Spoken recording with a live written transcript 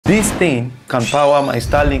This thing can power my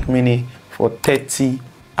Starlink Mini for 30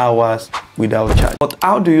 hours without charge. But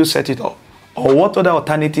how do you set it up? Or what other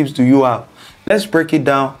alternatives do you have? Let's break it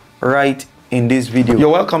down right in this video. You're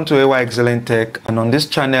welcome to AY Excellent Tech, and on this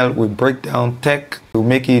channel we break down tech to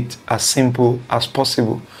make it as simple as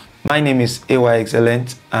possible. My name is AY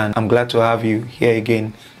Excellent and I'm glad to have you here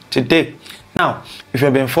again today. Now, if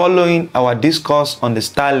you've been following our discourse on the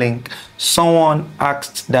Starlink, someone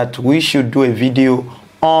asked that we should do a video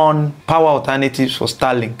on power alternatives for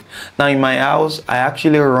Starlink. Now in my house, I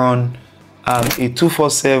actually run a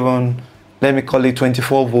 247, let me call it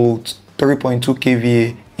 24 volts, 3.2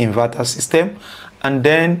 kVA inverter system, and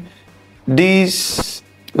then this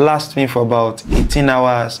lasts me for about 18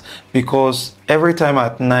 hours because every time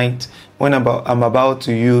at night when I'm about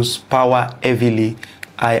to use power heavily,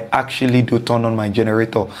 I actually do turn on my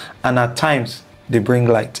generator, and at times they bring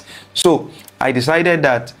light. So I decided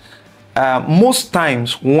that most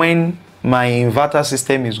times when my inverter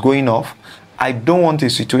system is going off, I don't want a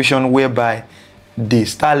situation whereby the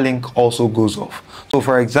Starlink also goes off. So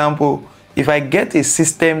for example, if I get a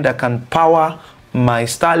system that can power my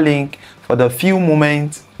Starlink for the few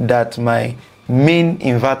moments that my main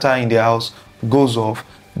inverter in the house goes off,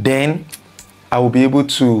 then I will be able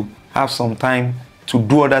to have some time to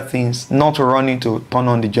do other things, not running to turn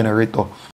on the generator.